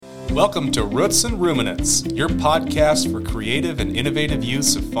Welcome to Roots and Ruminants, your podcast for creative and innovative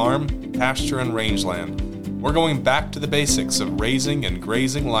use of farm, pasture, and rangeland. We're going back to the basics of raising and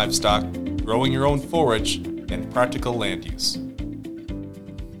grazing livestock, growing your own forage, and practical land use.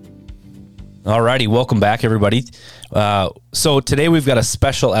 Alrighty, welcome back, everybody. So today we've got a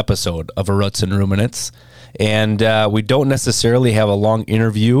special episode of Roots and Ruminants, and we don't necessarily have a long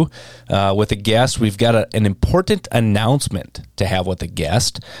interview with a guest. We've got an important announcement to have with a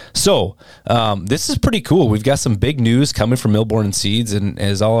guest. So this is pretty cool. We've got some big news coming from Milborn Seeds, and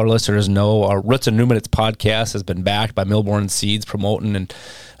as all our listeners know, our Roots and Ruminants podcast has been backed by Milborn Seeds, promoting and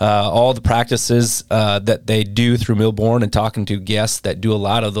all the practices that they do through Milborn and talking to guests that do a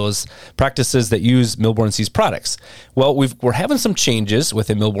lot of those practices that use Milborn Seeds products. Well, we're having some changes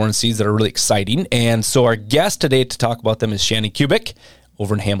within Milborn Seeds that are really exciting, and so our guest today to talk about them is Shannon Kubik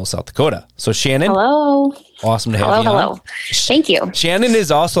over in Hamill, South Dakota. So Shannon. Hello. Awesome to have you on. Hello. Thank you. Shannon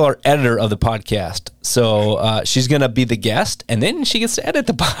is also our editor of the podcast. So she's going to be the guest, and then she gets to edit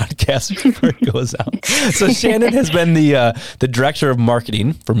the podcast before it goes out. So Shannon has been the director of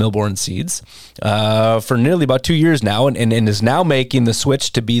marketing for Milborn Seeds for nearly about 2 years now, and is now making the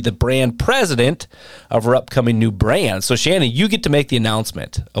switch to be the brand president of our upcoming new brand. So Shannon, you get to make the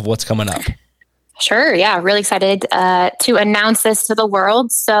announcement of what's coming up. Sure. Yeah. Really excited to announce this to the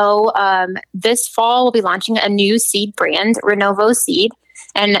world. So this fall, we'll be launching a new seed brand, Renovo Seed.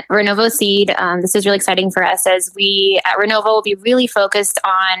 And Renovo Seed, this is really exciting for us as we at Renovo will be really focused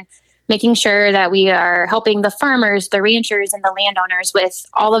on making sure that we are helping the farmers, the ranchers, and the landowners with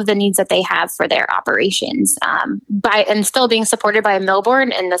all of the needs that they have for their operations, and still being supported by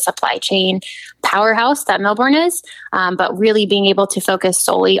Milborn and the supply chain powerhouse that Milborn is, but really being able to focus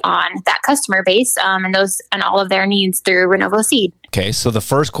solely on that customer base and all of their needs through Renovo Seed. Okay, so the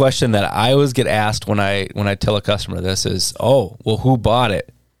first question that I always get asked when I tell a customer this is, "Oh, well, who bought it?"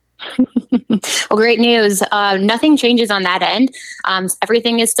 Well, great news. Nothing changes on that end.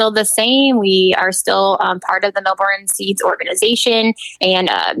 Everything is still the same. We are still part of the Milborn Seeds organization,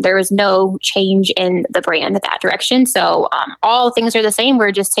 and there was no change in the brand in that direction. So all things are the same.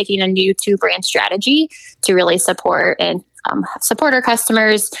 We're just taking a new two-brand strategy to really support our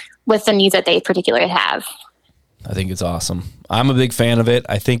customers with the needs that they particularly have. I think it's awesome. I'm a big fan of it.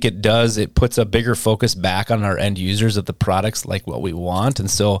 I think it puts a bigger focus back on our end users of the products like what we want. And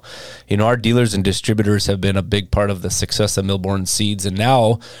so, our dealers and distributors have been a big part of the success of Milborn Seeds. And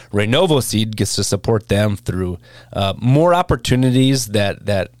now Renovo Seed gets to support them through more opportunities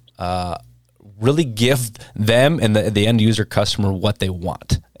that really give them and the end user customer what they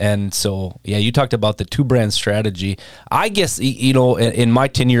want. And so, yeah, you talked about the two-brand strategy. I guess, in my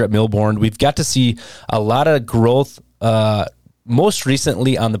tenure at Milborn, we've got to see a lot of growth, most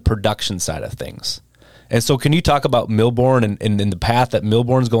recently on the production side of things. And so can you talk about Milborn and the path that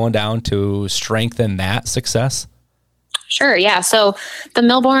Milborn's going down to strengthen that success? Sure. Yeah. So the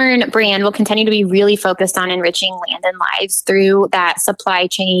Milborn brand will continue to be really focused on enriching land and lives through that supply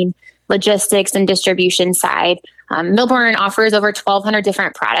chain, logistics, and distribution side. Milborn offers over 1,200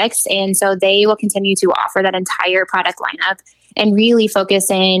 different products, and so they will continue to offer that entire product lineup and really focus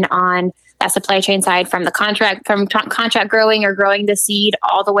in on that supply chain side from contract growing or growing the seed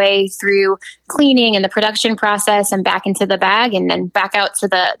all the way through cleaning and the production process and back into the bag and then back out to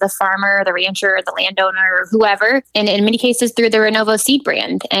the farmer, the rancher, the landowner, or whoever, and in many cases through the Renovo Seed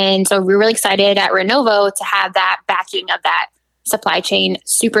brand. And so we're really excited at Renovo to have that backing of that supply chain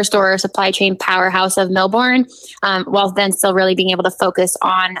superstore, supply chain powerhouse of Milborn, while then still really being able to focus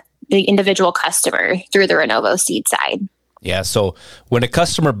on the individual customer through the Renovo Seed side. Yeah, so when a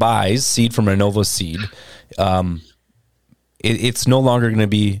customer buys seed from Renovo Seed, it's no longer going to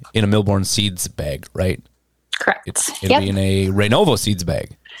be in a Milborn Seeds bag, right? Correct. It's going to be in a Renovo Seeds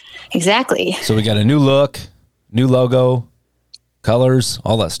bag. Exactly. So we got a new look, new logo, colors,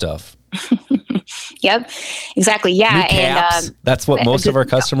 all that stuff. Yep, exactly. Yeah. New caps. And that's what most of our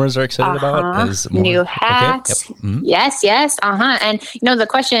customers are excited about. Is more, new hats. Okay. Yep. Mm-hmm. Yes. And the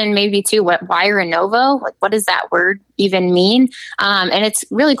question may be too, why Renovo? Like, what does that word even mean? And it's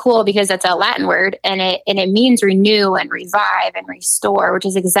really cool because it's a Latin word and it means renew and revive and restore, which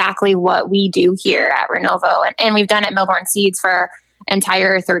is exactly what we do here at Renovo. And we've done at Milborn Seeds for our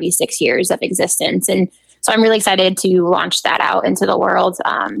entire 36 years of existence. And so I'm really excited to launch that out into the world,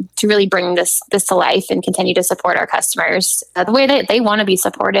 to really bring this to life and continue to support our customers the way that they want to be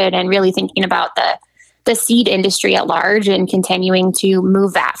supported, and really thinking about the seed industry at large and continuing to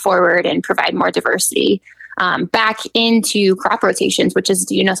move that forward and provide more diversity back into crop rotations, which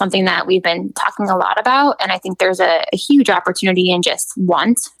is something that we've been talking a lot about. And I think there's a huge opportunity and just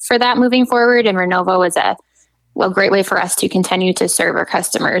want for that moving forward. And Renovo is a a great way for us to continue to serve our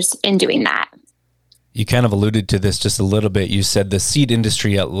customers in doing that. You kind of alluded to this just a little bit. You said the seed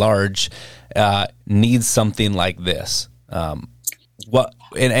industry at large needs something like this.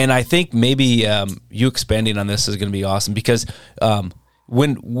 And I think maybe you expanding on this is going to be awesome, because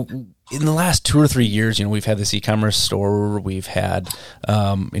in the last 2 or 3 years, we've had this e-commerce store, we've had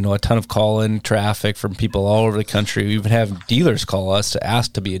a ton of call-in traffic from people all over the country. We even have dealers call us to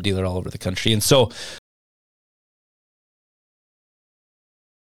ask to be a dealer all over the country, and so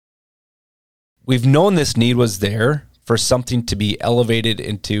we've known this need was there for something to be elevated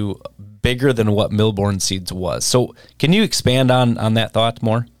into bigger than what Millborn Seeds was. So can you expand on that thought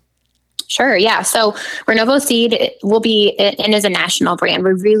more? Sure. Yeah. So Renovo Seed will be and is a national brand.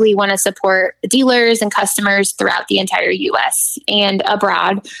 We really want to support dealers and customers throughout the entire U.S. and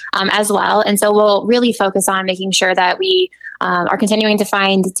abroad as well. And so we'll really focus on making sure that we are continuing to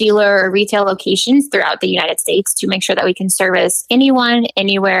find dealer or retail locations throughout the United States to make sure that we can service anyone,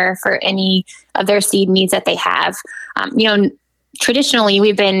 anywhere for any of their seed needs that they have. Traditionally,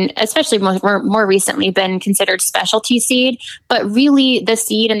 we've been, especially more recently, been considered specialty seed, but really the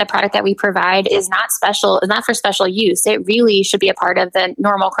seed and the product that we provide is not special, is not for special use. It really should be a part of the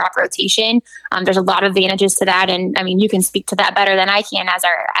normal crop rotation. There's a lot of advantages to that. And I mean, you can speak to that better than I can as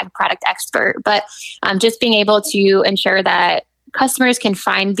our ag product expert, but just being able to ensure that customers can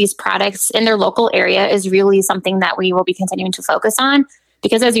find these products in their local area is really something that we will be continuing to focus on.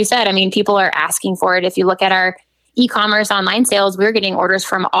 Because as you said, I mean, people are asking for it. If you look at our e-commerce online sales, we're getting orders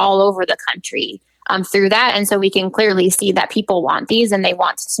from all over the country through that. And so we can clearly see that people want these and they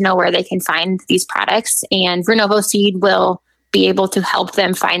want to know where they can find these products. And Renovo Seed will be able to help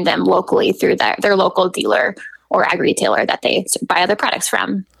them find them locally through their local dealer or ag retailer that they buy other products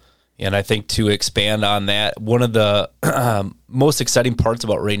from. And I think to expand on that, one of the most exciting parts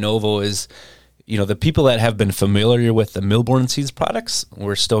about Renovo is, the people that have been familiar with the Millborn Seeds products,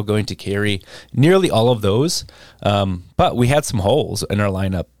 we're still going to carry nearly all of those. But we had some holes in our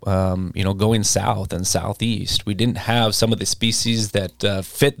lineup, going south and southeast. We didn't have some of the species that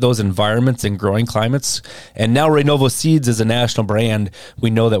fit those environments and growing climates. And now Renovo Seeds is a national brand. We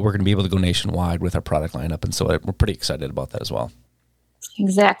know that we're going to be able to go nationwide with our product lineup. And so we're pretty excited about that as well.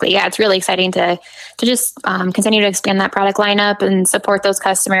 Exactly. Yeah, it's really exciting to just continue to expand that product lineup and support those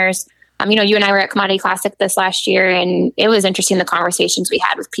customers. You and I were at Commodity Classic this last year, and it was interesting the conversations we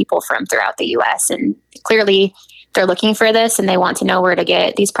had with people from throughout the U.S. And clearly they're looking for this and they want to know where to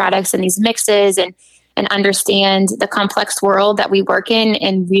get these products and these mixes and understand the complex world that we work in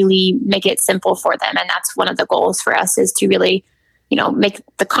and really make it simple for them. And that's one of the goals for us, is to really, make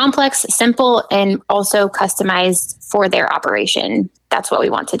the complex simple and also customized for their operation. That's what we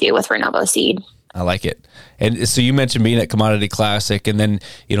want to do with Renovo Seed. I like it. And so you mentioned being at Commodity Classic and then,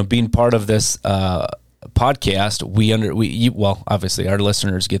 being part of this podcast, obviously our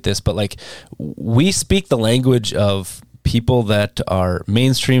listeners get this, but we speak the language of people that are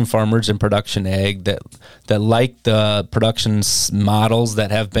mainstream farmers in production ag that like the production models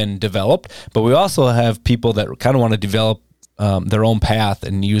that have been developed, but we also have people that kind of want to develop their own path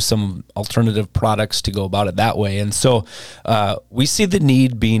and use some alternative products to go about it that way. And so we see the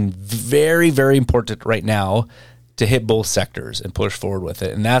need being very, very important right now to hit both sectors and push forward with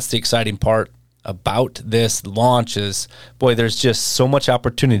it. And that's the exciting part about this launch is, there's just so much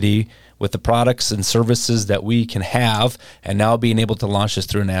opportunity with the products and services that we can have. And now being able to launch this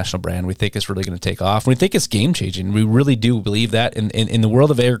through a national brand, we think it's really going to take off. And we think it's game changing. We really do believe that in the world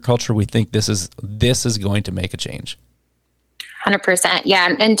of agriculture, we think this is going to make a change. 100%.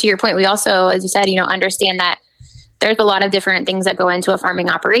 Yeah. And to your point, we also, as you said, understand that there's a lot of different things that go into a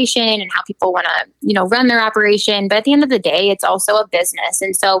farming operation and how people want to, run their operation. But at the end of the day, it's also a business.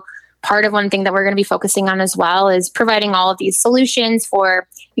 And so part of one thing that we're going to be focusing on as well is providing all of these solutions for,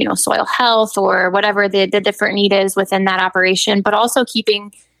 soil health or whatever the different need is within that operation, but also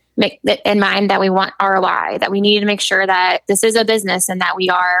keeping in mind that we want ROI, that we need to make sure that this is a business and that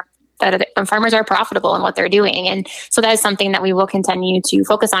that farmers are profitable in what they're doing. And so that is something that we will continue to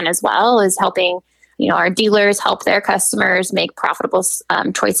focus on as well, is helping, our dealers help their customers make profitable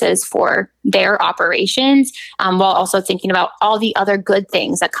choices for their operations, while also thinking about all the other good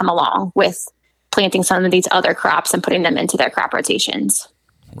things that come along with planting some of these other crops and putting them into their crop rotations.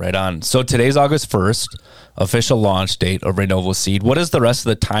 Right on. So today's August 1st, official launch date of Renovo Seed. What does the rest of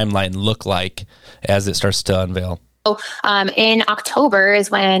the timeline look like as it starts to unveil? So in October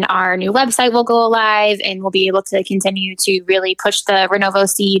is when our new website will go live, and we'll be able to continue to really push the Renovo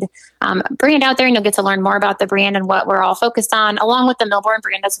Seed brand out there, and you'll get to learn more about the brand and what we're all focused on, along with the Millborn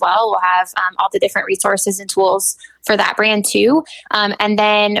brand as well. We'll have all the different resources and tools for that brand too. And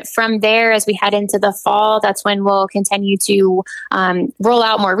then from there, as we head into the fall, that's when we'll continue to roll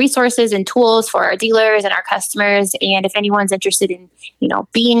out more resources and tools for our dealers and our customers. And if anyone's interested in,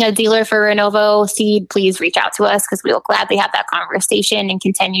 being a dealer for Renovo seed, please reach out to us because we will gladly have that conversation and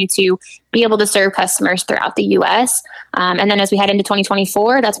continue to be able to serve customers throughout the U.S. And then as we head into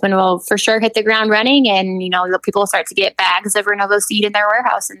 2024, that's when we'll for sure hit the ground running, and people will start to get bags of Renovo seed in their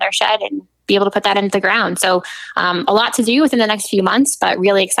warehouse, in their shed, and be able to put that into the ground. So a lot to do within the next few months, but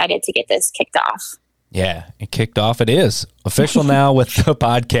really excited to get this kicked off. Yeah, it kicked off. It is official now with the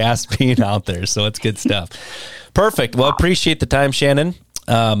podcast being out there. So it's good stuff. Perfect. Well, appreciate the time, Shannon.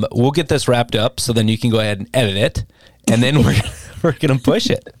 We'll get this wrapped up so then you can go ahead and edit it, and then we're going to push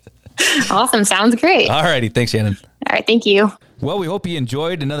it. Awesome. Sounds great. All righty. Thanks, Shannon. All right. Thank you. Well, we hope you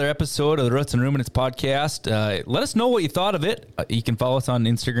enjoyed another episode of the Roots and Ruminants podcast. Let us know what you thought of it. You can follow us on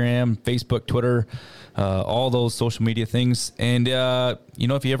Instagram, Facebook, Twitter, all those social media things. And,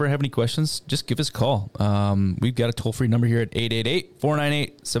 if you ever have any questions, just give us a call. We've got a toll-free number here at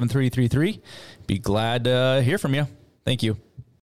 888-498-7333. Be glad to hear from you. Thank you.